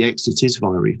the exit is via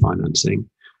refinancing,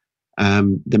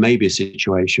 there may be a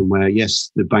situation where, yes,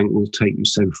 the bank will take you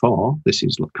so far. This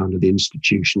is kind of the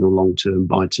institutional long-term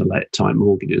buy-to-let type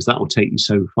mortgages. That will take you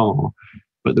so far,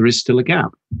 but there is still a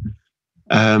gap.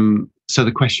 So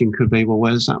the question could be, well,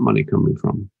 where's that money coming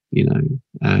from?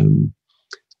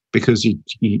 Because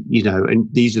and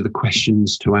these are the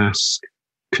questions to ask,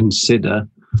 consider,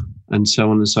 and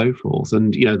so on and so forth.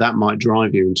 And that might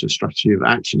drive you into a strategy of,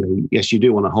 actually, yes, you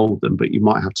do want to hold them, but you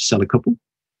might have to sell a couple,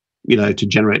 to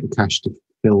generate the cash to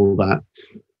fill that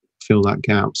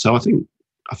gap. So I think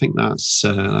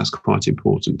that's quite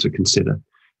important to consider.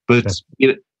 But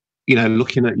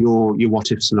looking at your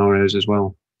what if scenarios as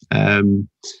well.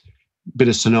 Bit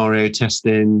of scenario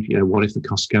testing. What if the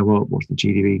costs go up? What if the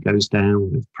GDV goes down?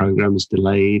 What if the program is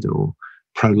delayed or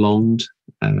prolonged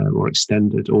or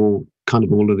extended, or kind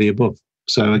of all of the above?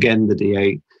 So again, the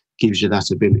DA gives you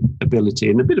that ability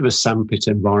in a bit of a sandpit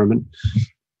environment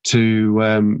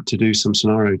to do some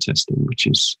scenario testing, which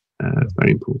is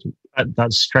very important.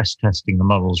 That stress testing the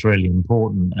model is really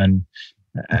important. And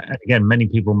again, many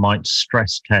people might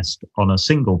stress test on a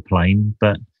single plane,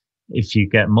 but if you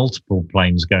get multiple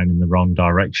planes going in the wrong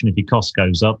direction, if your cost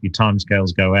goes up, your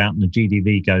timescales go out, and the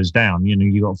GDV goes down,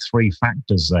 you've got three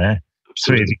factors there,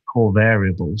 three of the core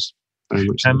variables.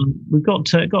 We've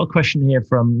got a question here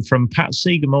from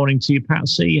Patsy. Good morning to you,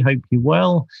 Patsy. Hope you're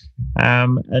well.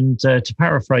 And to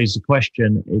paraphrase the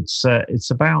question, it's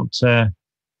about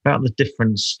the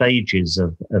different stages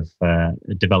of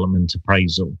development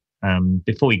appraisal.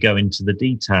 Before we go into the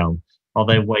detail, are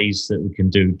there ways that we can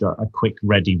do a quick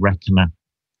ready reckoner,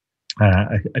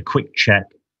 a quick check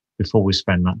before we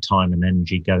spend that time and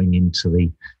energy going into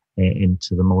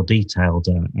the more detailed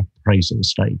appraisal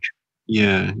stage?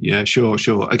 Yeah, sure.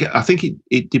 I think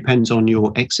it depends on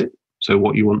your exit. So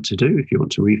what you want to do, if you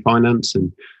want to refinance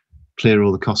and clear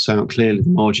all the costs out, clearly the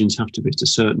margins have to be at a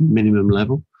certain minimum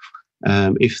level.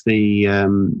 If the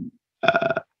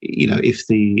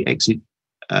exit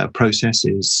process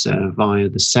is via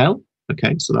the sell,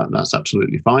 okay, so that's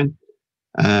absolutely fine.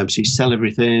 So you sell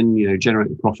everything, generate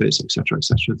the profits, etc.,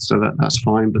 etc. So that's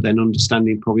fine. But then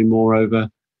understanding probably more over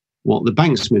what the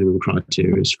bank's minimum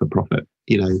criteria is for profit.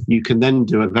 You can then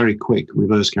do a very quick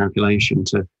reverse calculation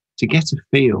to get a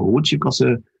feel. Once you've got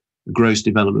a gross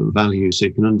development value, so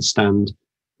you can understand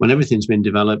when everything's been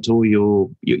developed, all your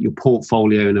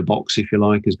portfolio in a box, if you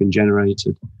like, has been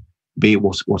generated, be it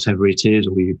whatever it is,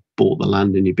 or you bought the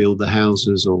land and you build the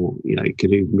houses, or it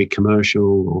could even be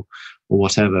commercial or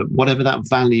whatever that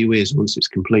value is once it's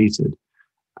completed.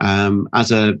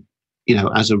 As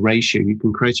a ratio, you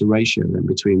can create a ratio then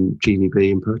between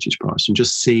GDV and purchase price and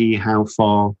just see how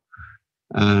far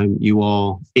you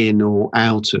are in or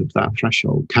out of that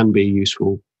threshold. Can be a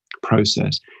useful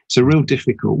process. It's a real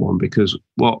difficult one, because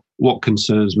what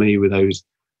concerns me with those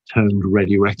termed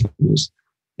ready reckoners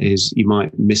is you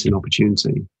might miss an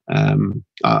opportunity.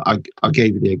 I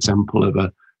gave you the example of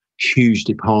a huge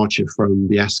departure from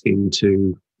the asking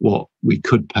to what we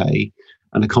could pay,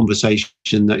 and a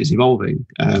conversation that is evolving.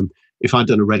 If I'd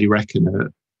done a ready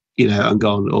reckoner, and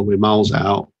gone, oh, we're miles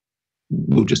out,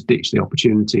 we'll just ditch the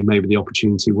opportunity. Maybe the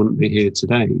opportunity wouldn't be here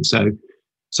today. So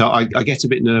I get a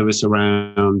bit nervous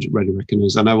around ready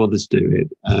reckoners. I know others do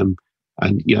it,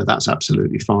 and that's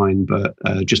absolutely fine. But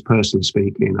just personally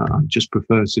speaking, I just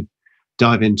prefer to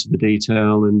dive into the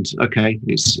detail. And okay,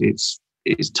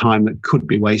 it's time that could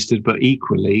be wasted, but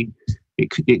equally,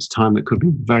 it's time that could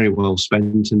be very well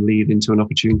spent and lead into an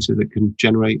opportunity that can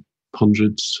generate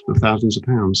hundreds of thousands of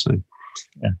pounds. So,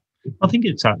 yeah, I think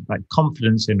it's that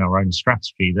confidence in our own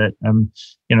strategy that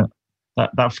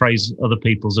that phrase, other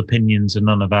people's opinions are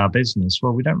none of our business.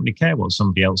 Well, we don't really care what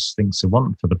somebody else thinks they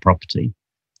want for the property.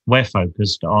 We're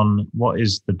focused on what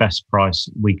is the best price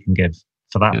we can give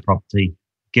for that property,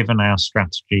 given our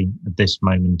strategy at this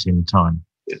moment in time.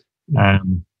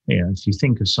 If you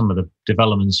think of some of the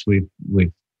developments we've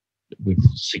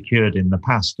secured in the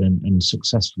past and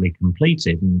successfully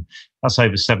completed, and that's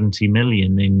over 70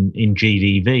 million in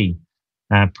GDV.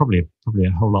 Probably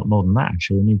a whole lot more than that,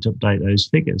 actually. We need to update those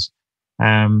figures.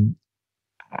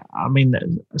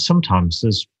 Sometimes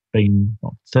there's been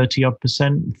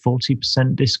 30-odd%,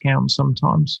 40% discount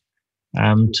sometimes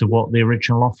to what the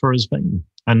original offer has been.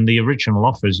 And the original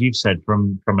offer, as you've said,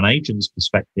 from an agent's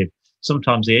perspective,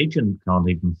 sometimes the agent can't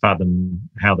even fathom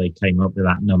how they came up with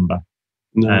that number.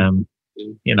 No.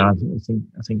 I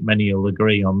think many will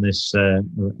agree on this of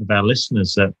our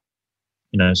listeners that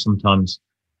sometimes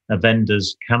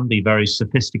vendors can be very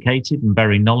sophisticated and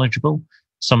very knowledgeable.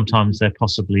 Sometimes they're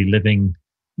possibly living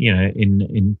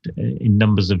in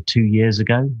numbers of 2 years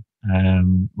ago,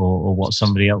 or what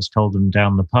somebody else told them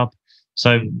down the pub.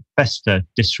 So best to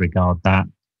disregard that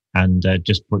and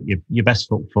just put your best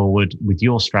foot forward with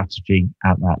your strategy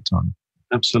at that time.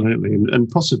 Absolutely, and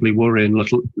possibly worry and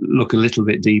look a little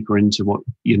bit deeper into what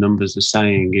your numbers are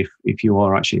saying if you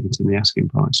are actually hitting the asking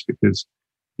price, because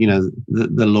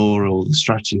the law or the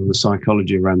strategy or the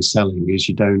psychology around selling is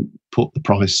you don't put the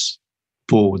price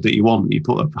forward that you want. You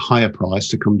put a higher price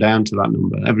to come down to that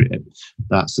number.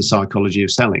 That's the psychology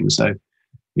of selling. So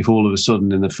if all of a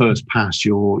sudden in the first pass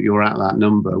you're at that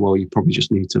number, well, you probably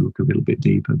just need to look a little bit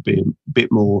deeper, be a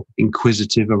bit more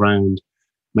inquisitive around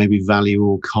maybe value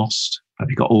or cost. Have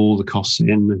you got all the costs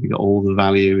in? Have you got all the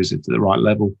value? Is it at the right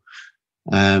level?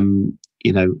 And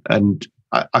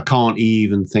I can't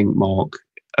even think, Mark,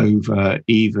 over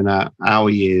even at our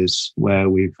years where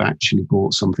we've actually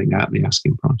bought something at the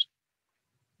asking price.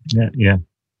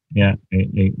 Yeah,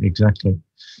 exactly.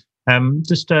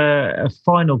 Just a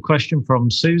final question from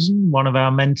Susan, one of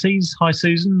our mentees. Hi,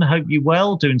 Susan. Hope you're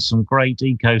well. Doing some great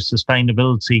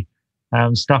eco-sustainability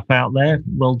stuff out there.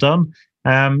 Well done.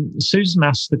 Susan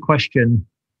asked the question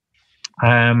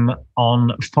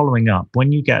on following up.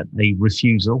 When you get a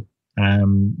refusal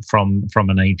from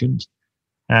an agent,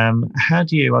 how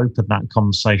do you open that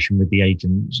conversation with the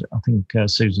agent? I think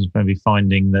Susan's maybe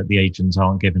finding that the agents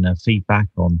aren't giving her feedback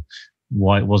on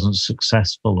why it wasn't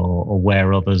successful or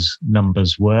where others'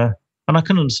 numbers were. And I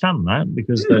can understand that,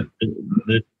 because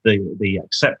the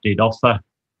accepted offer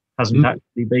hasn't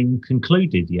actually been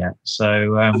concluded yet.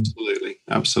 So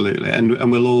absolutely,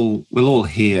 and we'll all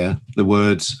hear the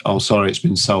words, "Oh, sorry, it's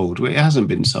been sold." Well, it hasn't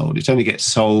been sold. It only gets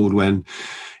sold when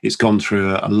it's gone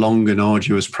through a long and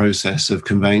arduous process of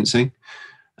conveyancing.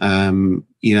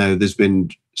 There's been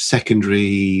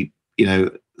secondary,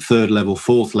 third level,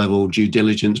 fourth level due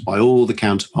diligence by all the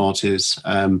counterparties,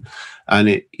 and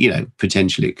it,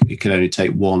 potentially it can only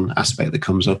take one aspect that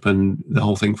comes up and the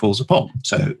whole thing falls apart.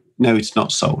 So no, it's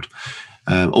not sold.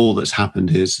 All that's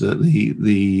happened is that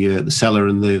the seller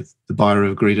and the buyer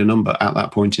have agreed a number at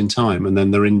that point in time, and then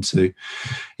they're into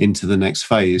the next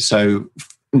phase. So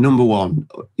number one,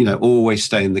 always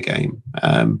stay in the game.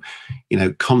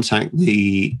 Contact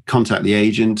the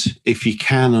agent if you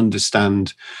can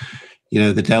understand,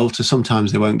 the delta.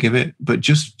 Sometimes they won't give it, but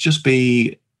just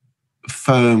be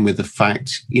firm with the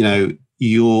fact,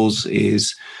 yours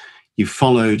is, you've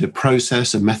followed a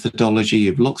process, a methodology,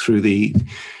 you've looked through the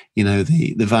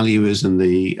valuers and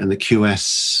the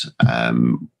QS.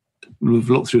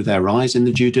 We've looked through their eyes in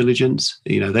the due diligence.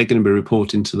 They're going to be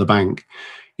reporting to the bank.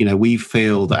 We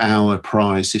feel that our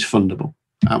price is fundable,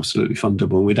 absolutely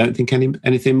fundable. And we don't think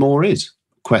anything more is.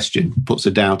 Question puts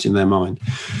a doubt in their mind.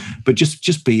 But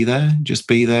just be there. Just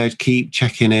be there. Keep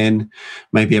checking in,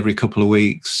 maybe every couple of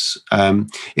weeks.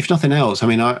 If nothing else,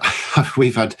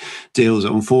 we've had deals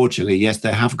that, unfortunately, yes,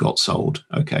 they have got sold.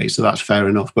 Okay, so that's fair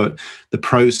enough. But the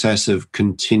process of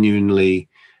continually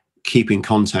keep in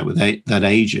contact with that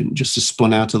agent just to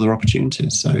spun out other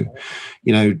opportunities. So,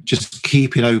 just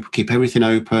keep it open, keep everything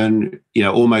open,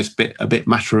 almost a bit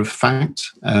matter of fact.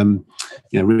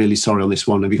 Really sorry on this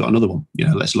one. Have you got another one?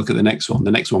 Let's look at the next one.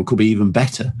 The next one could be even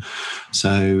better.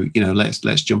 So,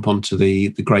 let's jump onto the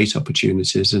great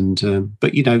opportunities. And,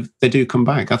 but, they do come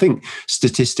back. I think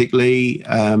statistically,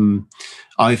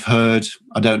 I've heard,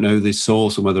 I don't know this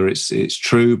source or whether it's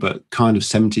true, but kind of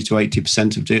 70 to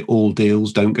 80% of all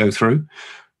deals don't go through.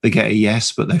 They get a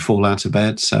yes, but they fall out of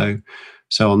bed. So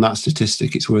on that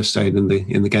statistic, it's worth staying in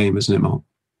the game, isn't it, Mark?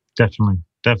 Definitely.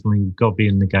 Got to be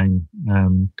in the game.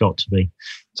 Got to be.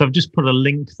 So I've just put a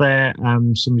link there.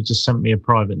 Somebody just sent me a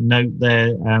private note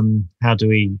there. How do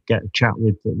we get a chat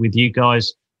with you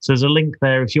guys? So there's a link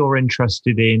there if you're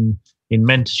interested in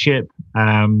mentorship.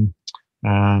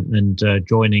 And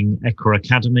joining Equa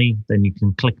Academy, then you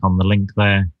can click on the link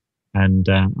there, and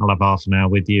I'll have half an hour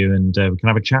with you, and we can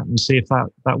have a chat and see if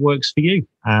that works for you.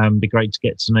 Be great to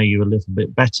get to know you a little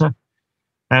bit better.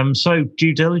 So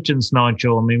due diligence,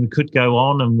 Nigel, we could go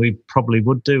on, and we probably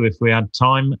would do if we had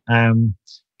time,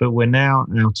 but we're now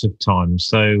out of time.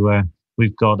 So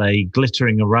we've got a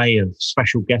glittering array of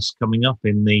special guests coming up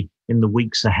in the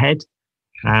weeks ahead,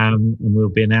 and we'll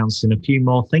be announcing a few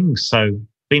more things. So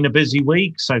been a busy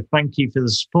week, so thank you for the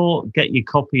support. Get your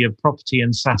copy of Property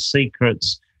and SaaS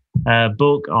Secrets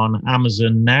book on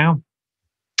Amazon now.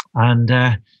 And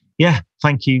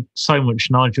thank you so much,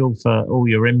 Nigel, for all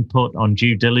your input on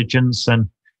due diligence. And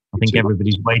I think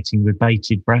everybody's waiting with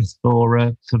bated breath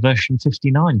for version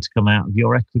 59 to come out of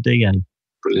your Equa DA.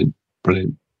 Brilliant.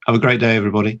 Have a great day,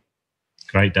 everybody.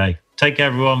 Great day. Take care,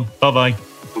 everyone. Bye-bye.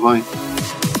 Bye-bye.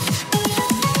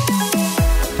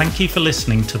 Thank you for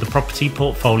listening to the Property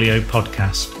Portfolio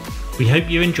Podcast. We hope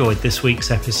you enjoyed this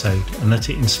week's episode and that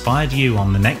it inspired you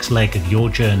on the next leg of your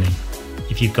journey.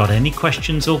 If you've got any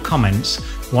questions or comments,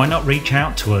 why not reach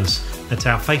out to us at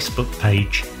our Facebook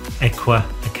page, Equa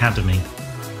Academy.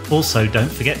 Also,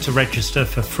 don't forget to register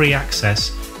for free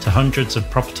access to hundreds of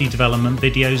property development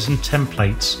videos and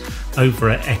templates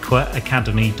over at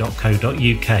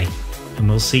equaacademy.co.uk, and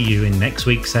we'll see you in next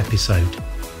week's episode.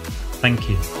 Thank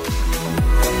you.